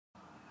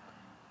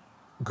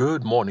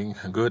Good morning,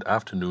 good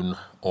afternoon,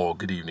 or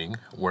good evening,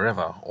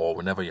 wherever or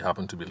whenever you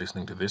happen to be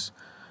listening to this.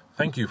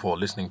 Thank you for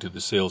listening to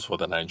the Sales for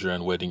the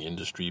Nigerian Wedding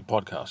Industry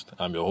podcast.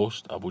 I'm your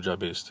host, Abuja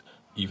based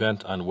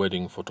event and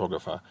wedding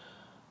photographer,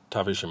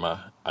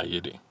 Tavishima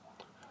Ayede.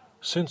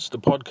 Since the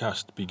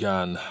podcast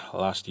began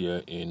last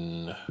year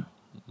in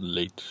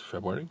mid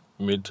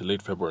to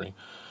late February,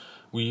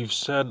 we've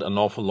said an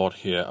awful lot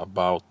here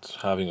about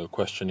having a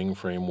questioning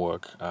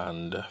framework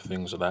and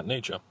things of that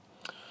nature.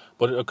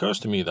 But it occurs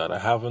to me that I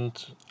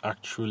haven't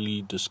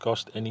actually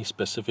discussed any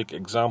specific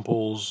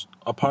examples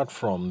apart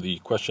from the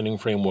questioning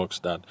frameworks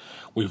that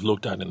we've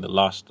looked at in the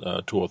last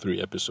 2 or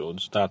 3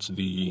 episodes. That's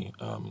the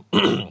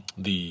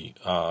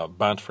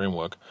BANT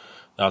framework.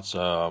 That's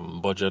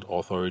budget,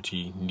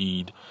 authority,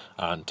 need,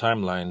 and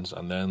timelines.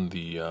 And then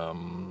the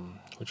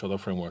which other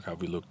framework have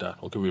we looked at?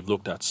 Okay, we've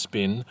looked at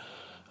SPIN,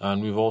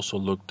 and we've also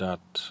looked at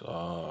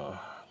I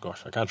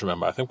can't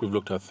remember. I think we've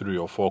looked at 3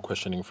 or 4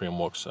 questioning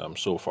frameworks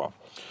so far.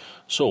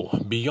 So,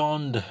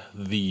 beyond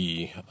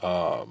the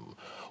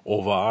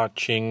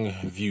overarching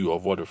view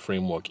of what a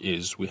framework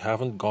is, we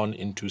haven't gone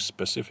into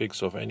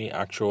specifics of any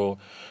actual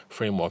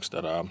frameworks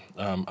that are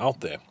out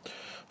there.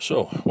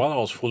 So, while I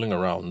was fooling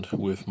around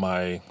with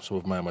my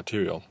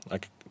material, I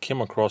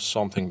came across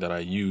something that I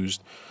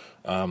used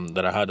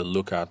that I had a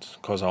look at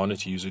because I wanted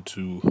to use it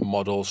to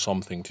model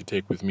something to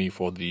take with me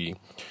for the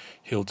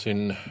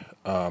Hilton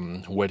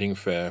wedding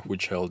fair,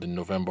 which held in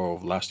November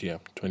of last year,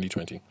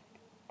 2020.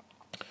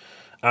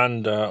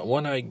 And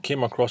when I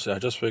came across it, I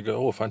just figured,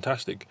 oh,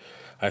 fantastic.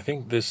 I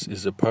think this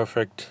is a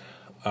perfect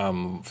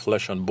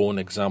flesh and bone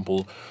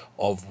example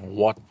of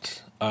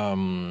what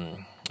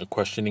a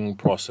questioning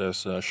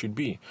process should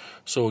be.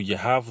 So you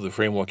have the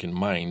framework in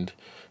mind,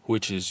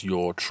 which is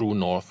your true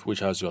north, which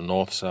has your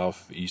north,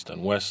 south, east,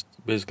 and west.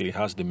 Basically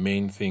has the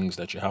main things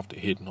that you have to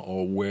hit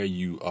or where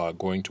you are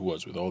going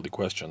towards with all the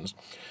questions.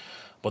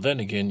 But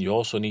then again, you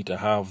also need to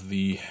have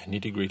the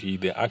nitty-gritty,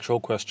 the actual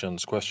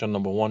questions, question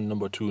number 1,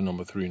 number 2,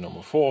 number 3,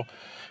 number 4,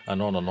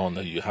 and on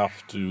that you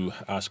have to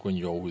ask when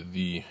you're with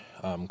the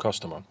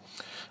customer.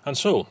 And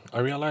so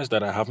I realized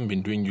that I haven't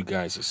been doing you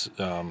guys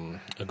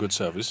a good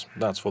service.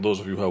 That's for those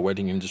of you who are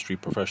wedding industry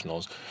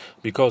professionals,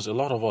 because a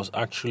lot of us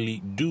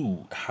actually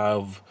do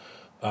have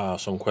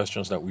some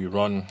questions that we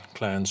run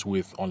clients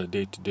with on a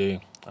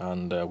day-to-day,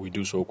 and we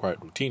do so quite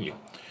routinely.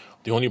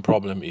 The only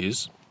problem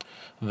is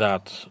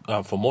that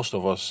for most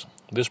of us,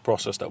 this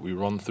process that we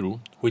run through,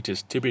 which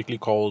is typically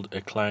called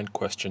a client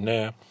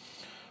questionnaire,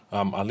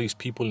 at least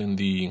people in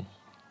the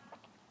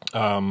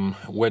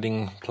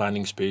wedding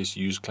planning space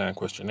use client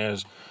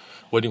questionnaires.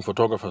 Wedding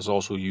photographers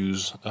also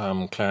use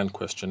client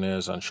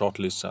questionnaires and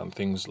shortlists and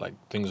things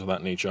of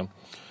that nature.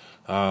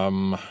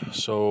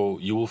 So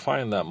you will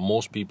find that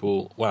most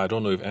people, I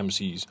don't know if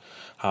MCs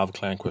have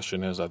client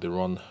questionnaires that they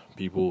run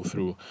people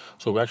through.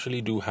 So we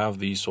actually do have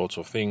these sorts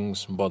of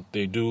things, but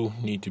they do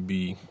need to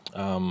be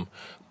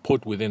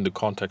put within the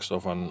context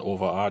of an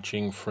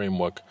overarching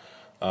framework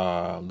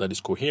that is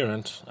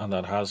coherent and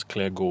that has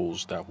clear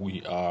goals that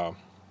we're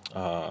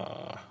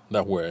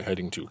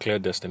heading to, clear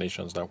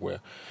destinations that we're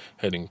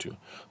heading to.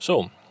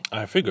 So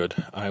I figured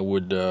I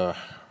would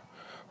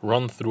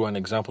run through an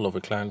example of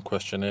a client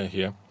questionnaire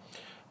here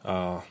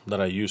that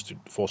I used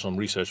for some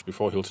research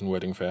before Hilton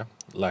Wedding Fair,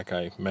 like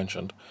I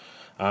mentioned.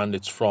 And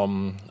it's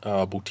from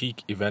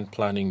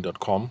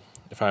boutiqueeventplanning.com.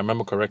 If I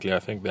remember correctly, I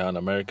think they're an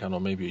American or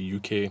maybe a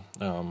UK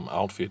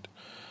outfit.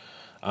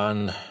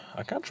 And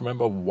I can't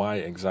remember why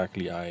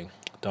exactly I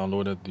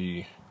downloaded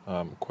the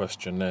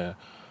questionnaire.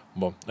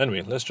 But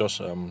anyway, let's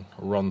just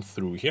run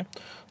through here.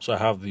 So I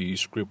have the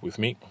script with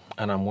me,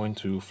 and I'm going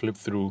to flip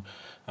through,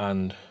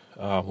 and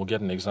we'll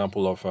get an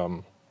example of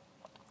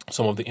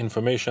some of the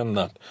information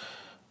that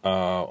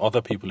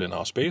other people in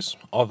our space,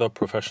 other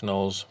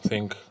professionals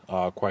think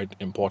are quite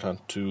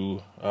important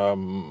to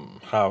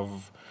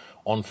have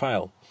on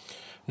file.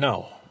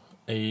 Now,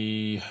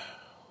 a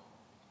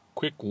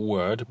quick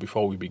word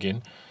before we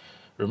begin.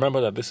 Remember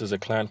that this is a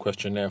client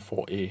questionnaire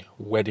for a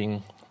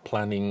wedding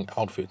planning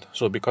outfit.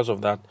 So because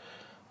of that,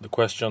 the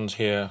questions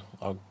here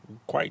are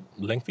quite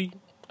lengthy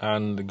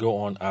and go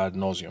on ad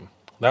nauseum.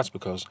 That's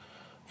because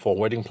for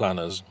wedding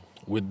planners,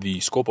 with the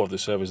scope of the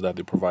service that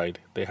they provide,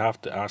 they have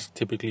to ask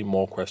typically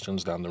more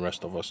questions than the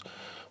rest of us.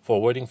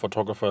 For wedding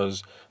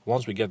photographers,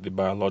 once we get the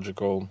bio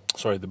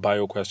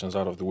questions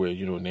out of the way,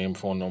 name,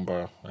 phone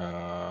number,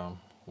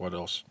 what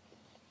else?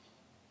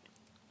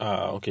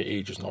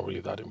 Age is not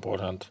really that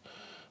important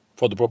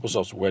for the purpose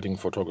of wedding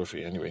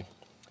photography anyway.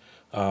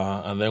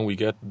 And then we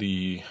get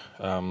the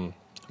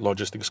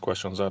logistics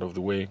questions out of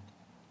the way.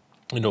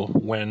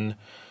 When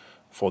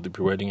for the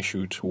pre-wedding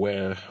shoot,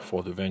 where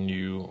for the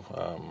venue,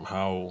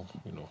 how,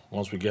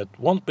 once we get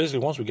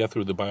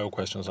through the bio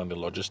questions and the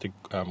logistic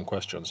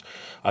questions,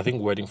 I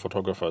think wedding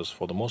photographers,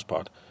 for the most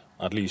part,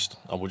 at least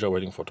Abuja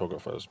wedding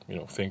photographers,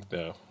 think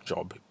their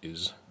job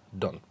is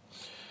done.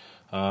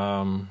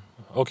 So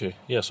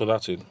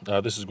that's it.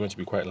 This is going to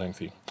be quite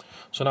lengthy.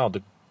 So now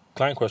the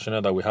client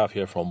questionnaire that we have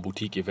here from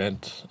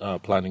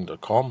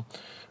boutiqueeventplanning.com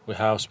We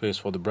have space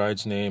for the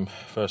bride's name,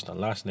 first and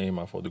last name,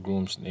 and for the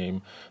groom's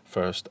name,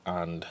 first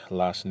and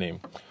last name.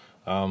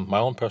 My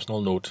own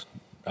personal note,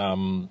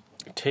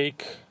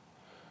 take,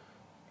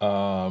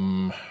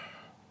 okay,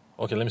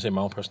 let me say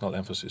my own personal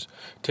emphasis.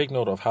 Take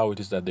note of how it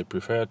is that they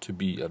prefer to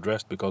be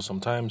addressed, because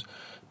sometimes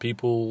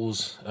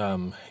people's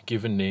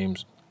given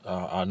names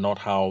are not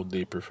how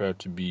they prefer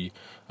to be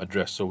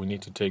addressed. So we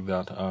need to take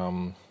that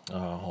on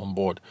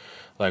board.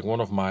 Like one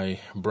of my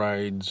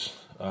brides,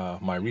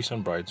 my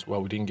recent brides,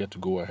 well, we didn't get to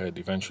go ahead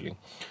eventually.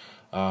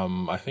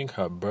 I think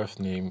her birth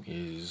name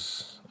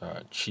is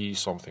Chi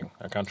something.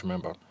 I can't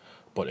remember,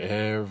 but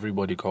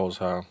everybody calls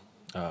her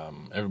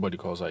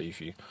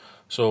Ify.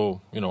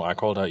 So I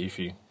called her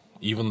Ify,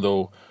 even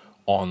though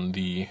on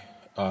the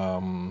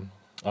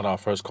at our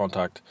first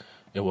contact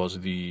it was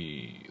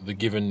the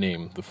given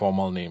name, the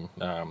formal name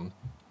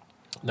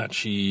that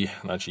she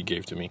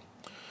gave to me.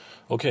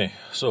 Okay,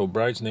 so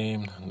bride's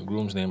name, the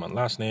groom's name and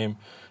last name,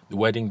 the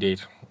wedding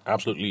date,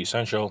 absolutely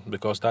essential,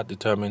 because that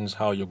determines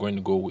how you're going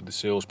to go with the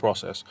sales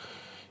process.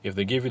 If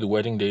they give you the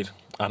wedding date,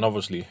 and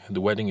obviously the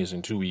wedding is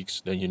in 2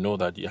 weeks, then you know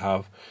that you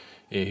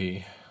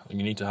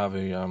need to have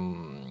a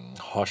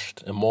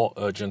more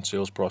urgent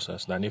sales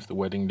process than if the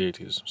wedding date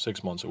is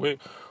 6 months away,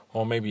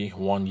 or maybe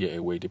 1 year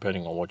away,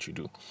 depending on what you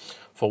do.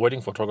 For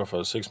wedding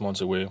photographers, 6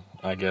 months away,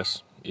 I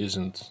guess,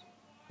 isn't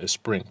a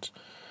sprint.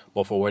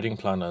 But for wedding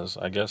planners,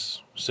 I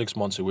guess 6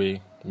 months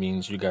away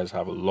means you guys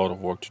have a lot of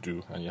work to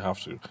do, and you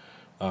have to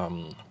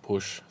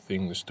push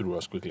things through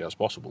as quickly as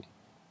possible.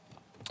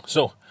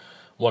 So,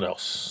 what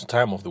else?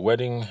 Time of the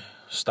wedding,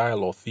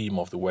 style or theme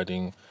of the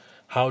wedding.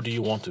 How do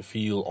you want to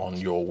feel on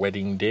your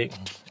wedding day?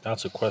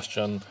 That's a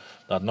question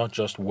that not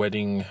just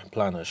wedding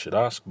planners should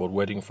ask, but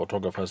wedding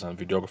photographers and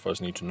videographers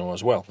need to know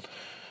as well.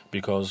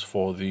 Because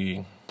for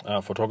the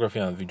photography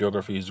and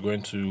videography is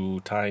going to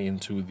tie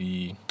into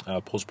the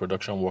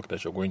post-production work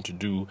that you're going to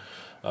do,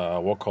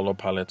 what color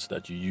palettes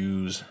that you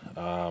use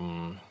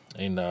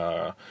in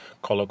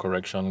color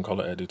correction,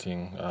 color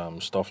editing,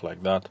 stuff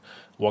like that,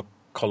 what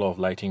color of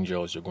lighting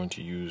gels you're going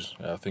to use,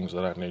 things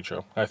of that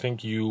nature. I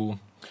think you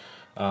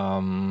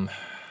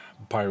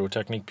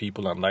pyrotechnic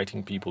people and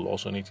lighting people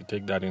also need to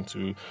take that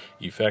into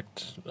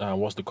effect.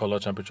 What's the color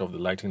temperature of the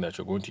lighting that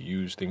you're going to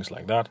use, things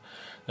like that.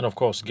 And of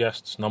course,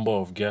 guests, number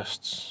of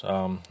guests,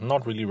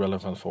 not really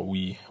relevant for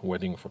we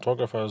wedding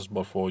photographers,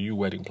 but for you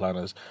wedding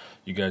planners,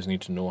 you guys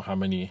need to know how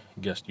many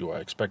guests you are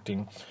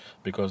expecting,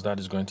 because that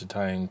is going to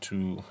tie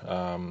into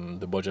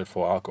the budget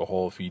for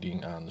alcohol,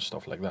 feeding and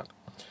stuff like that.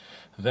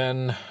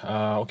 Then,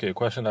 okay, a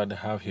question that I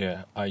have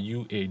here: are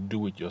you a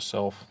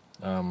do-it-yourself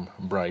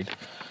bride?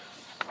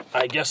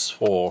 I guess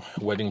for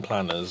wedding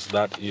planners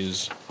that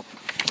is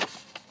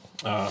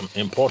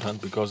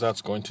important, because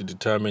that's going to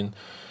determine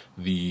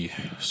the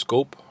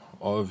scope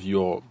of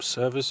your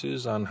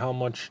services and how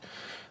much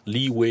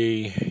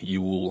leeway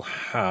you will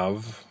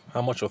have,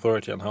 how much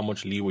authority and how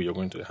much leeway you're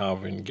going to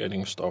have in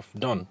getting stuff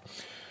done.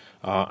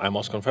 I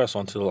must confess,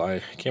 until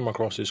I came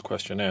across this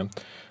questionnaire,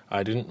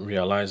 I didn't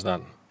realize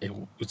that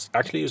it's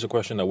actually is a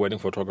question that wedding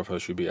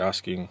photographers should be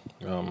asking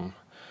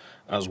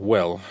as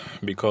well,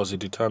 because it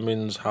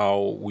determines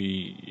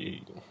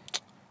it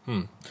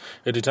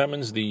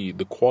determines the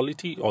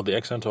quality or the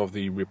extent of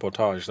the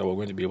reportage that we're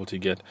going to be able to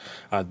get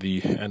at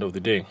the end of the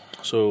day.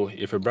 So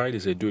if a bride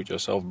is a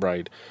do-it-yourself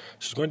bride,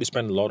 she's going to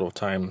spend a lot of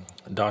time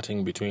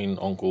darting between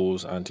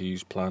uncles,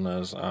 aunties,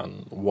 planners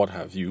and what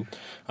have you,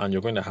 and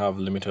you're going to have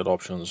limited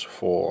options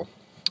for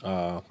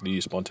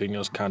the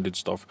spontaneous, candid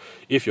stuff.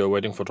 If you're a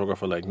wedding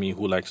photographer like me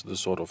who likes this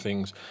sort of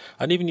things,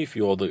 and even if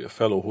you're the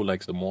fellow who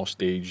likes the more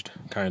staged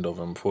kind of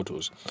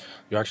photos,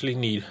 you actually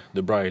need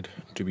the bride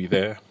to be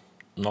there,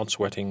 not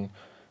sweating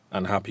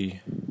and happy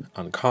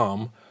and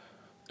calm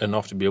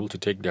enough to be able to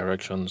take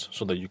directions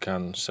so that you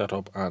can set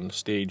up and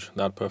stage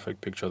that perfect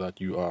picture that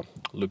you are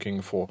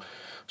looking for.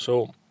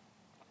 So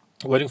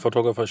wedding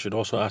photographers should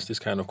also ask these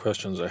kind of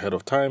questions ahead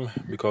of time,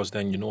 because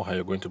then you know how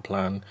you're going to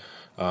plan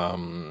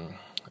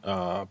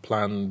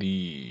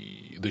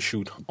the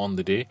shoot on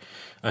the day,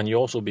 and you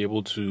also be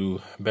able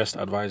to best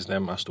advise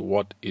them as to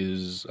what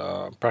is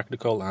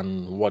practical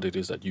and what it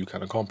is that you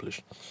can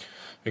accomplish.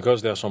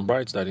 Because there are some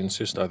brides that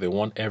insist that they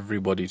want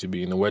everybody to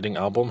be in the wedding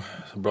album,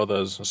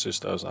 brothers,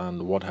 sisters,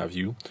 and what have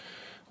you.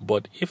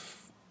 But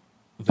if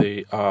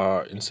they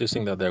are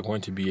insisting that they're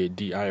going to be a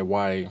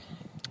DIY,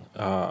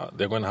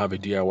 they're going to have a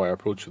DIY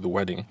approach to the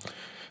wedding,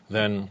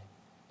 then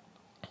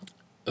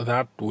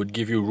that would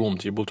give you room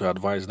to be able to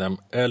advise them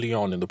early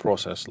on in the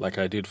process. Like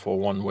I did for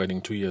one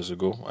wedding 2 years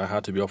ago, I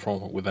had to be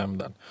upfront with them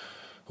that,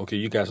 okay,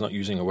 you guys are not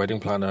using a wedding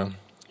planner,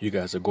 you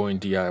guys are going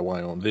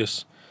DIY on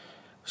this.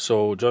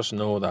 So just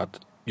know that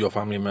your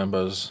family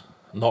members,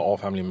 not all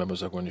family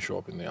members are going to show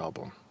up in the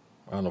album.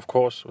 And of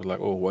course, we're like,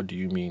 oh, what do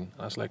you mean?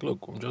 I was like,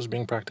 look, I'm just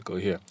being practical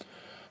here.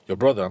 Your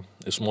brother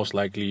is most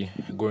likely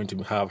going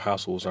to have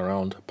hassles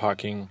around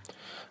parking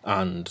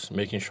and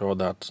making sure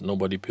that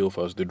nobody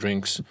pilfers the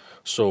drinks.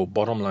 So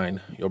bottom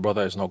line, your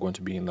brother is not going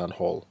to be in that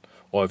hall.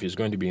 Or if he's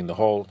going to be in the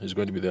hall, he's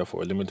going to be there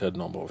for a limited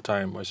number of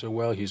time. I say,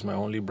 well, he's my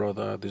only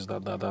brother, this,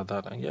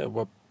 that. And yeah,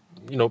 but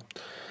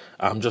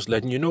I'm just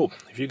letting you know,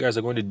 if you guys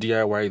are going to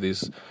DIY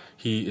this,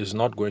 he is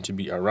not going to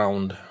be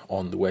around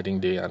on the wedding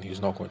day, and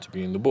he's not going to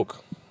be in the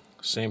book.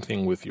 Same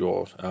thing with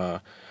your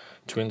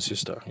twin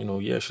sister.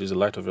 She's the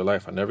light of your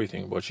life and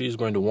everything, but she's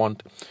going to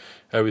want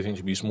everything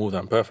to be smooth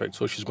and perfect.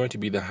 So she's going to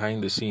be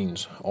behind the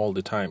scenes all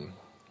the time.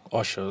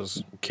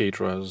 Ushers,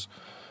 caterers,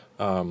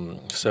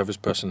 service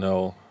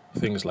personnel,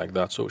 things like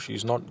that. So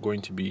she's not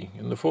going to be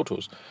in the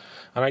photos.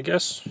 And I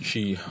guess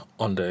she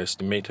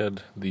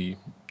underestimated the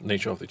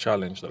nature of the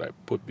challenge that I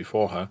put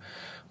before her.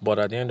 But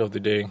at the end of the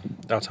day,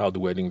 that's how the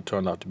wedding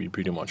turned out to be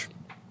pretty much.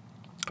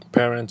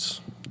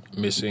 Parents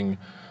missing,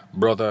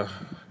 brother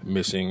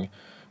missing,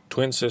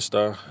 twin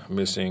sister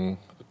missing,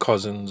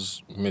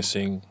 cousins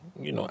missing,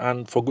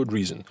 and for good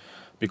reason.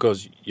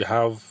 Because you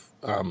have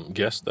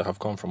guests that have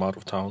come from out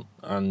of town,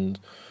 and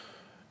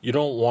you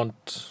don't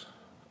want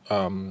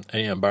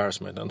any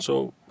embarrassment. And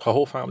so her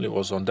whole family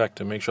was on deck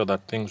to make sure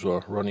that things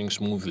were running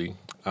smoothly,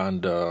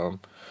 and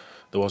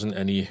there wasn't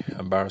any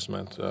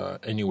embarrassment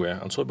anywhere.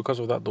 And so because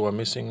of that, they were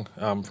missing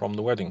from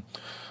the wedding.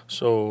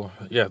 So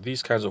yeah,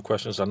 these kinds of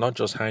questions are not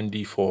just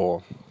handy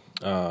for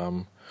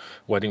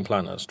wedding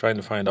planners trying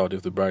to find out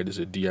if the bride is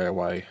a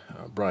DIY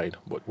bride,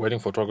 but wedding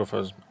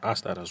photographers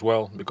ask that as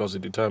well, because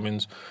it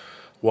determines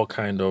what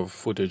kind of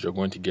footage you're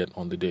going to get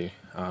on the day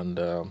and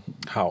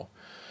how.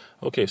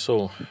 Okay,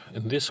 so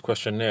in this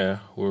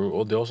questionnaire,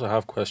 they also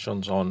have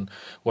questions on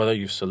whether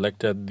you've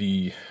selected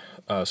the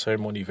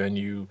ceremony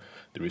venue,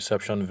 the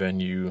reception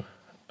venue,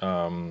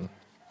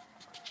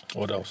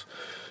 what else?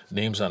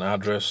 Names and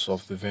address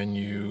of the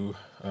venue,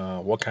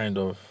 what kind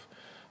of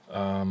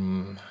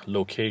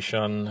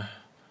location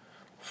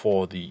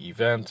for the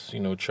event,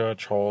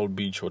 church, hall,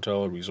 beach,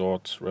 hotel,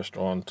 resort,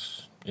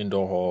 restaurant,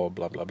 indoor hall,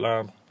 blah, blah,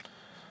 blah.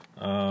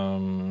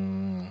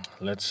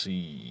 Let's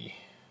see.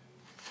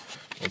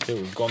 Okay,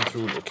 we've gone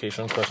through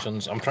location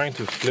questions. I'm trying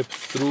to flip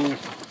through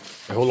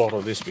a whole lot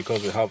of this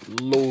because we have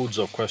loads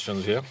of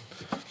questions here.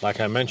 Like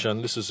I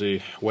mentioned, this is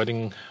a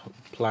wedding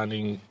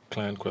planning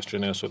client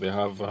questionnaire, so they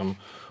have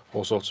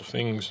all sorts of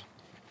things.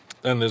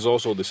 And there's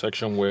also the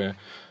section where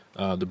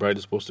the bride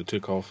is supposed to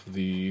tick off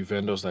the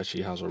vendors that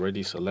she has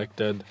already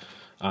selected,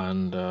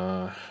 and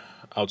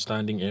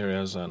outstanding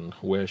areas and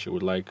where she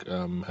would like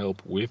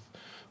help with,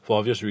 for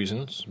obvious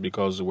reasons,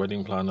 because the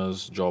wedding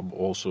planner's job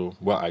also,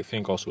 I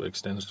think also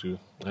extends to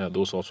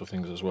those sorts of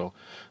things as well.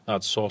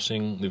 That's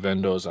sourcing the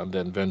vendors and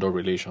then vendor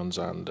relations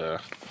and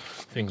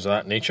things of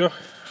that nature.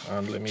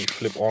 And let me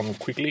flip on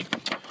quickly.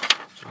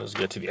 So let's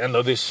get to the end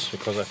of this,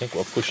 because I think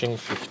we're pushing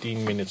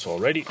 15 minutes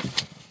already.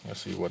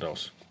 Let's see what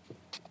else.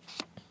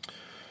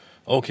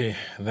 Okay,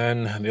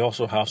 then they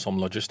also have some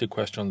logistic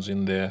questions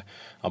in there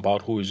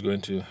about who is going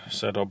to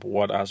set up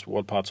what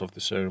parts of the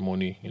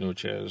ceremony,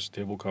 chairs,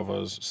 table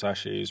covers,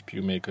 sachets,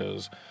 pew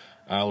makers,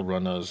 aisle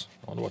runners.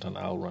 I wonder what an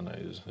aisle runner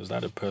is. Is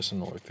that a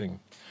person or a thing?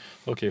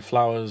 Okay,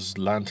 flowers,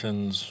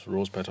 lanterns,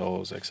 rose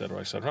petals, etc.,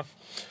 etc.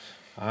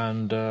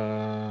 And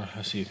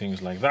I see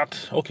things like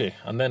that. Okay,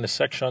 and then a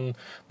section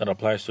that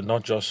applies to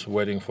not just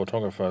wedding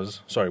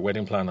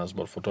planners,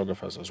 but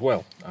photographers as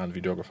well, and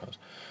videographers.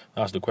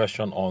 That's the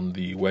question on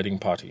the wedding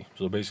party.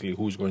 So basically,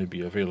 who's going to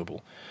be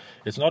available?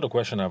 It's not a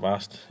question I've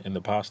asked in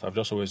the past. I've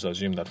just always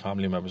assumed that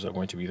family members are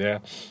going to be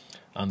there.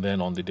 And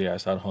then on the day, I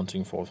start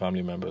hunting for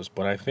family members.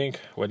 But I think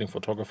wedding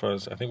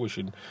photographers, I think we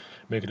should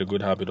make it a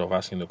good habit of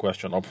asking the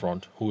question up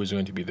front, who is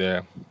going to be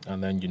there?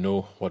 And then you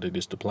know what it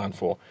is to plan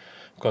for.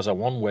 Because at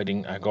one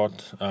wedding, I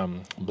got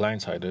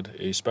blindsided.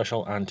 A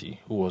special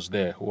auntie who was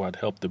there, who had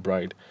helped the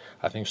bride,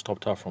 I think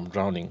stopped her from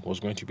drowning, was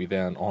going to be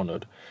there and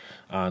honored.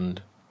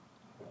 And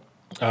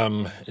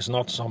it's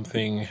not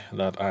something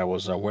that I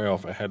was aware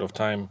of ahead of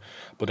time.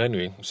 But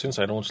anyway, since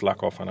I don't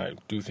slack off and I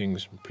do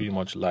things pretty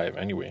much live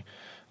anyway,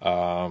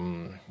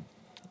 even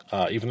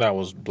though I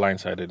was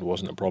blindsided, it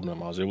wasn't a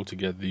problem. I was able to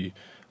get the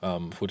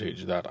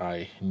footage that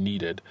I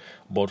needed.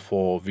 But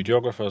for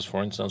videographers,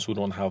 for instance, who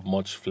don't have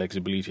much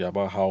flexibility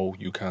about how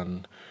you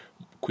can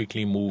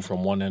quickly move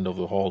from one end of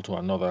the hall to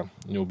another,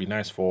 it would be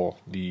nice for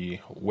the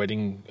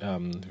wedding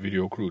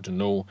video crew to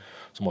know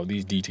some of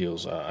these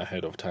details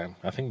ahead of time.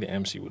 I think the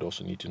MC would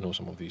also need to know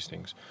some of these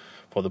things.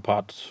 For the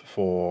part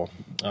for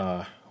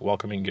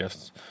welcoming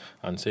guests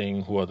and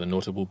saying who are the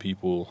notable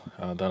people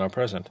that are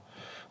present.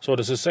 So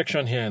there's a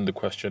section here in the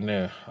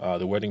questionnaire,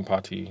 the wedding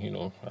party,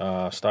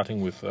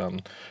 starting with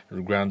the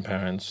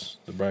grandparents,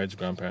 the bride's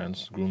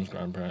grandparents, groom's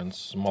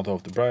grandparents, mother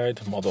of the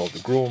bride, mother of the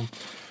groom.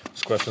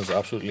 These questions are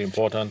absolutely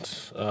important.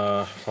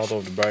 Father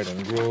of the bride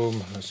and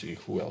groom. Let's see,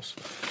 who else?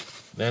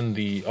 Then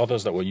the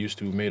others that we're used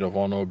to: maid of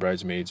honor,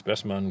 bridesmaids,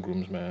 best man,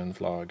 groomsmen,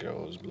 flower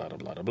girls, blah,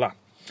 blah, blah, blah.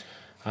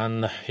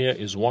 And here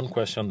is one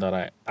question that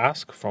I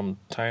ask from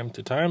time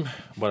to time,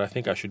 but I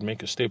think I should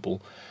make a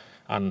staple.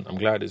 And I'm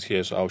glad it's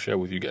here, so I'll share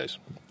with you guys.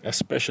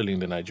 Especially in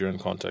the Nigerian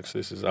context,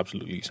 this is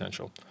absolutely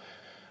essential.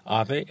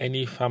 Are there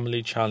any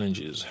family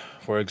challenges?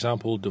 For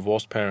example,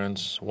 divorced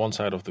parents, one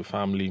side of the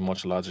family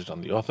much larger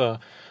than the other,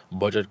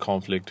 budget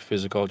conflict,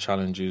 physical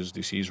challenges,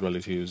 deceased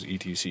relatives,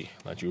 etc.,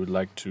 that you would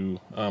like to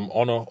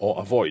honor or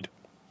avoid.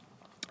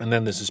 And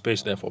then there's a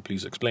space there for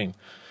please explain.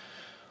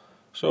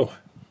 So,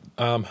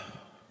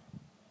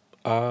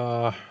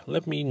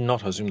 let me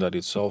not assume that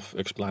it's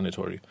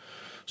self-explanatory.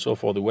 So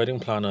for the wedding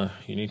planner,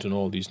 you need to know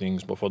all these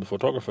things, but for the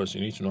photographers,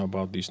 you need to know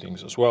about these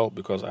things as well,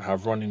 because I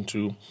have run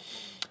into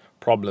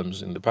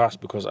problems in the past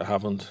because I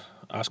haven't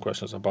asked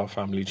questions about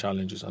family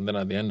challenges. And then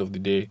at the end of the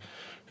day,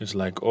 it's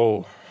like,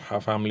 oh, her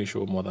family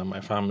showed more than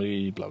my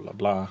family, blah, blah,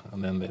 blah.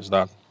 And then there's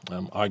that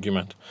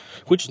argument,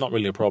 which is not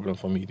really a problem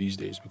for me these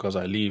days because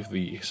I leave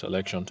the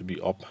selection to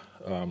be up,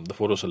 the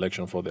photo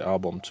selection for the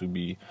album to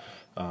be,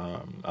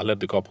 I let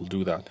the couple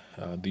do that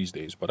these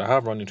days. But I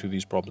have run into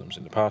these problems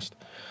in the past.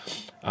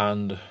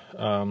 And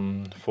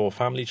for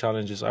family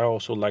challenges, I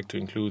also like to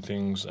include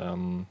things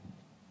from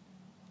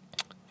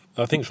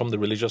the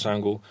religious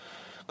angle,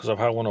 because I've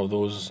had one of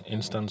those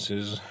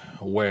instances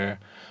where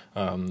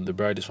the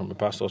bride is from a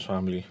pastor's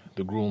family,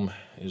 the groom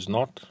is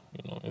not.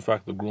 In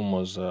fact, the groom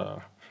was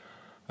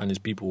and his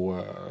people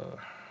were.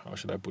 How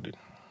should I put it?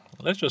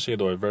 Let's just say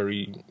they were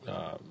very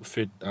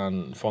fit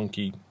and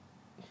funky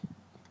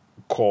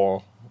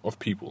core of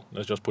people.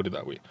 Let's just put it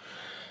that way.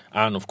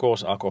 And of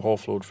course, alcohol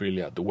flowed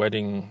freely at the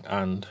wedding,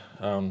 and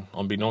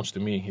unbeknownst to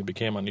me, it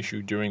became an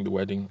issue during the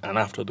wedding and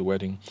after the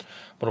wedding.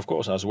 But of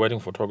course, as a wedding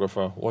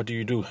photographer, what do?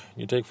 You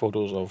take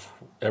photos of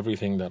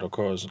everything that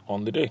occurs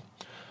on the day.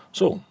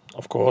 So,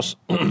 of course,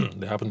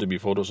 there happen to be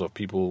photos of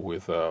people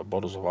with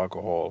bottles of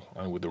alcohol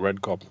and with the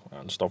red cup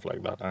and stuff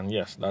like that. And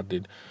yes, that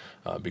did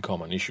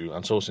become an issue.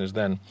 And so since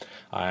then,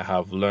 I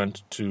have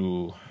learned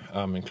to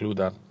include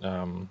that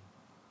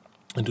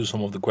into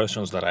some of the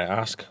questions that I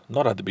ask,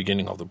 not at the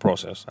beginning of the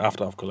process,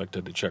 after I've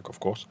collected the check, of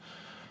course,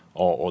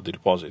 or the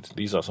deposit.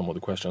 These are some of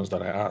the questions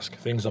that I ask.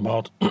 Things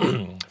about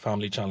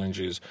family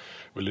challenges,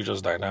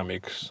 religious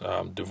dynamics,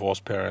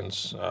 divorced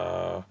parents,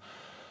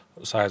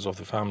 size of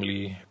the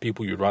family,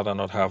 people you'd rather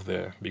not have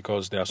there,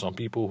 because there are some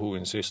people who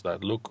insist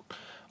that, look,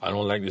 I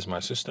don't like this my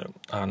sister,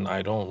 and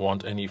I don't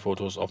want any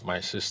photos of my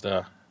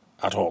sister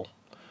at all.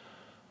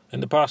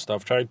 In the past,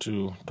 I've tried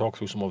to talk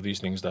through some of these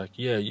things that,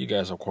 yeah, you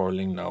guys are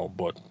quarreling now,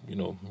 but,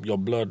 your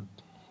blood,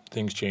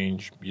 things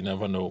change, you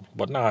never know.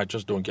 But now I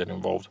just don't get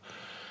involved.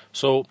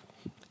 So,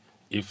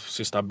 if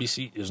Sister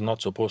BC is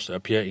not supposed to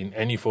appear in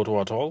any photo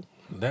at all,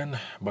 then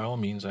by all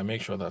means, I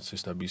make sure that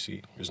Sister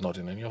BC is not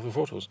in any of the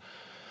photos.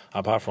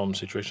 Apart from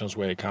situations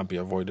where it can't be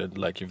avoided,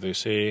 like if they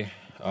say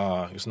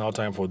it's now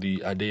time for the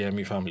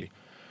Adeyemi family.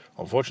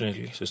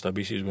 Unfortunately, Sister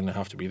BC is going to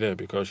have to be there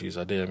because she's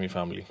Adeyemi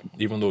family,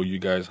 even though you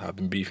guys have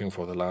been beefing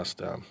for the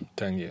last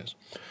 10 years.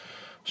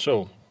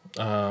 So,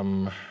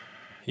 so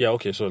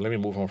let me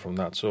move on from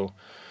that. So,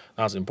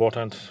 that's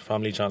important,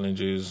 family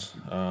challenges,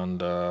 and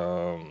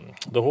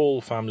the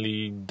whole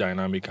family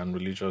dynamic and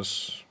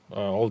religious,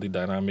 all the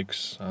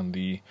dynamics and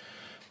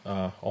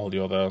all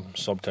the other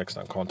subtext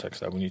and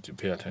context that we need to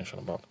pay attention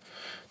about.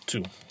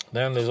 2.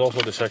 Then there's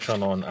also the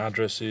section on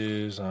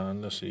addresses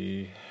and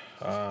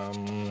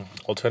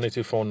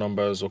alternative phone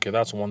numbers. Okay,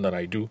 that's one that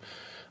I do.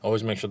 I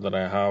always make sure that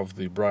I have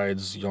the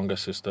bride's younger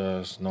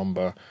sister's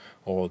number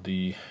or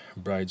the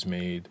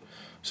bridesmaid.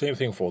 Same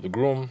thing for the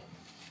groom.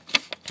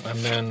 And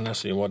then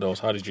what else?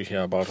 How did you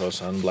hear about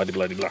us? And blah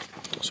blah blah.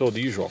 So the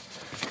usual.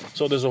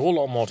 So there's a whole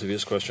lot more to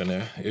this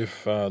questionnaire.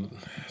 If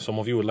some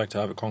of you would like to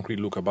have a concrete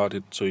look about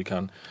it, so you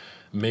can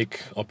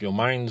make up your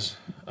minds,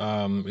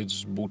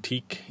 it's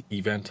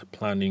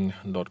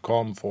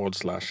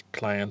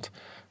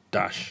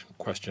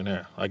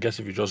boutiqueeventplanning.com/client-questionnaire. I guess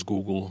if you just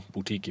Google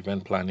boutique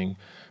event planning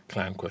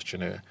client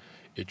questionnaire,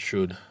 it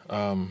should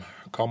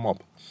come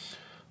up.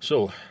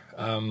 So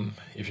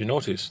if you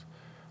notice,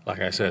 like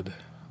I said,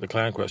 the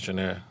client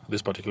questionnaire,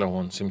 this particular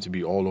one, seems to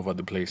be all over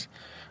the place.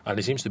 And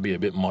it seems to be a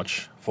bit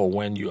much for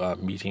when you are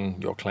meeting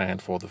your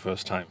client for the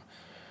first time.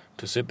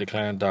 To sit the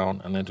client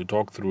down and then to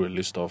talk through a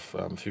list of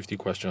 50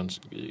 questions,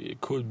 it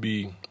could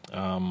be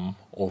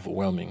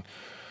overwhelming.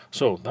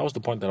 So that was the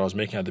point that I was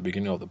making at the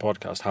beginning of the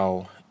podcast,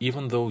 how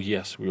even though,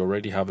 yes, we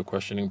already have a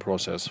questioning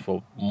process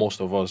for most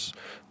of us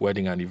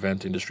wedding and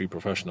event industry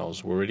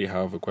professionals, we already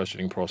have a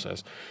questioning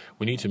process.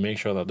 We need to make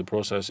sure that the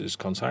process is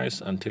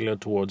concise and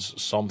tailored towards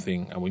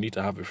something, and we need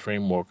to have a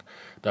framework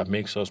that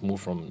makes us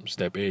move from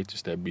step A to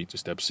step B to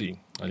step C.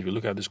 And if you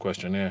look at this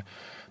questionnaire,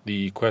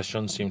 the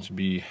questions seem to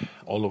be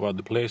all over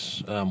the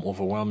place,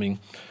 overwhelming,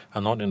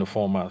 and not in a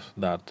format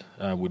that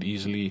would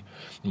easily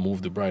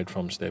move the bride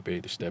from step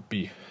A to step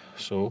B.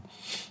 So,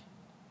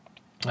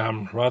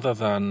 rather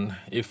than,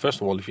 if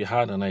you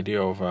had an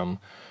idea of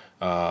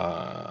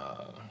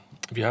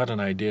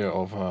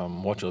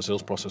what your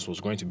sales process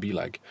was going to be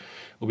like, it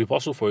would be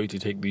possible for you to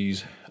take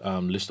these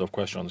list of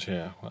questions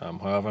here,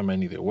 however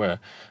many there were,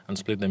 and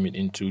split them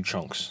into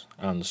chunks.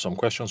 And some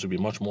questions would be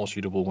much more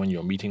suitable when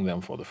you're meeting them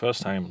for the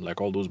first time,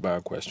 like all those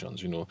buyer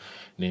questions,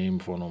 name,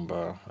 phone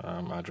number,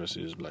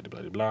 addresses, blah,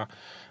 blah, blah, blah.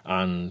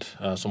 And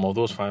some of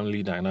those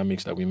family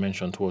dynamics that we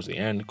mentioned towards the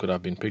end could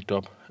have been picked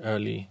up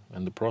early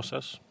in the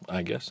process,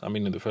 I guess.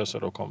 In the first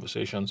set of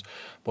conversations.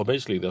 But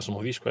basically, there's some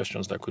of these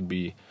questions that could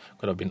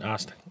have been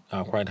asked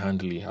quite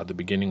handily at the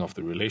beginning of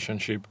the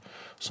relationship,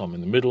 some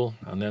in the middle,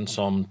 and then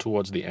some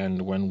towards the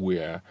end when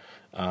we're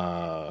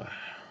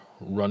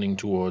running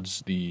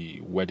towards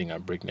the wedding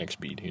at breakneck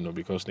speed,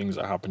 because things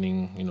are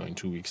happening, in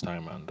 2 weeks'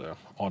 time and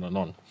on and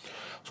on.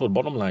 So the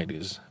bottom line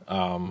is,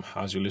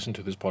 as you listen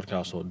to this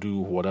podcast or do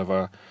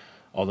whatever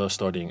other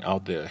studying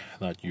out there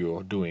that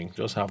you're doing,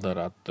 just have that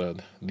at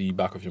the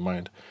back of your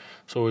mind.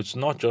 So it's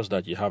not just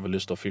that you have a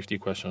list of 50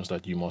 questions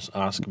that you must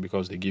ask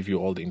because they give you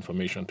all the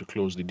information to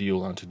close the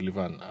deal and to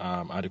deliver an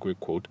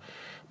adequate quote,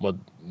 but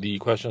the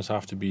questions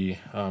have to be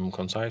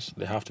concise.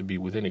 They have to be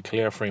within a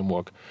clear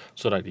framework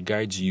so that it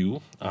guides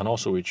you, and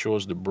also it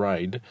shows the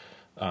bride,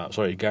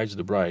 it guides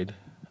the bride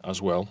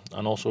as well,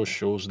 and also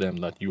shows them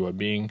that you are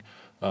being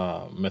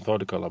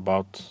methodical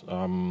about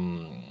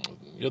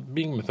you're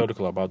being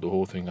methodical about the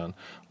whole thing and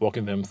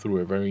walking them through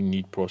a very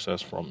neat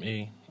process from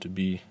A to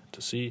B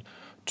to C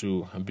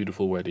to a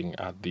beautiful wedding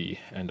at the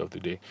end of the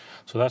day.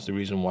 So that's the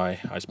reason why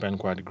I spend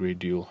quite a great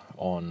deal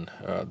on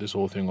this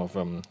whole thing of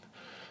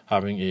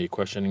having a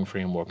questioning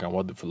framework and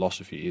what the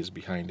philosophy is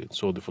behind it.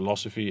 So the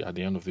philosophy, at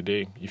the end of the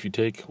day, if you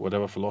take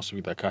whatever philosophy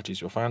that catches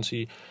your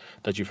fancy,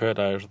 that you've heard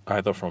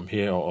either from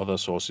here or other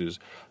sources,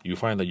 you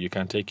find that you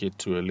can take it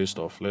to a list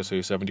of, let's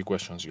say, 70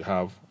 questions you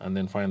have, and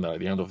then find that at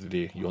the end of the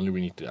day, you only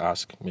really need to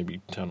ask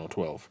maybe 10 or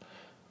 12.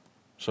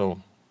 So,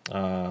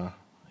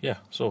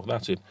 so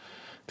that's it.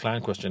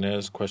 Client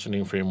questionnaires,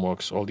 questioning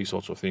frameworks, all these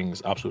sorts of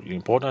things, absolutely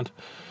important.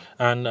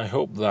 And I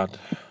hope that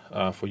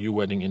for you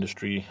wedding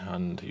industry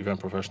and event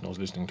professionals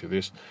listening to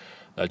this,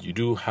 that you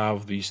do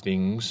have these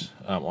things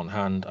on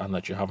hand and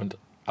that you haven't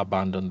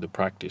abandoned the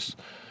practice.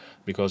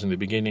 Because in the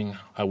beginning,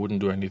 I wouldn't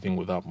do anything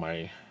without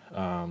my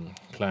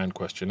client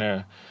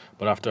questionnaire.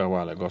 But after a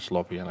while, I got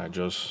sloppy and I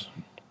just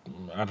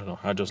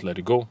let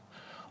it go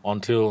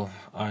until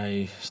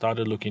I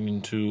started looking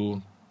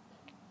into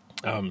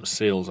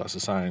sales as a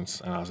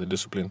science and as a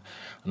discipline,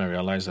 and I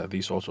realized that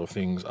these sorts of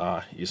things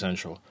are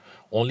essential.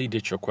 Only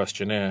ditch your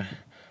questionnaire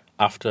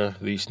after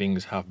these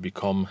things have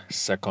become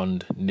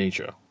second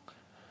nature.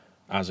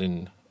 As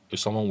in, if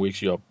someone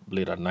wakes you up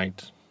late at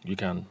night, you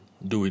can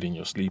do it in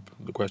your sleep.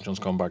 The questions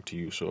come back to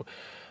you. So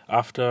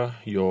after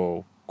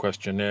your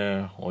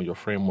questionnaire or your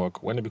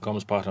framework, when it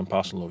becomes part and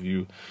parcel of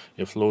you,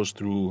 it flows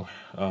through,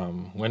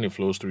 when it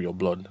flows through your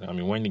blood.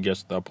 When it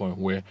gets to that point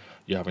where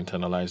you have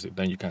internalized it,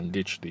 then you can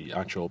ditch the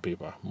actual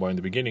paper. But in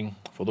the beginning,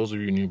 for those of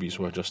you newbies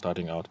who are just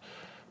starting out,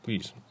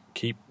 please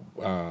keep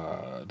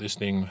this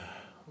thing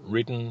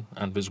written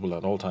and visible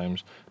at all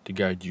times to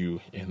guide you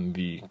in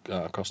the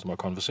customer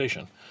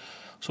conversation.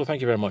 So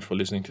thank you very much for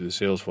listening to the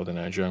Sales for the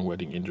Nigerian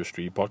Wedding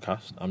Industry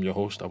podcast. I'm your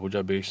host,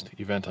 Abuja-based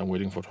event and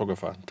wedding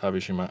photographer,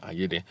 Tavishima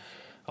Ayede.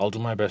 I'll do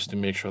my best to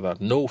make sure that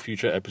no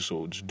future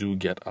episodes do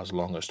get as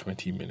long as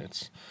 20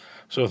 minutes.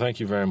 So thank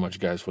you very much,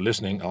 guys, for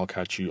listening. I'll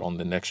catch you on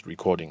the next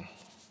recording.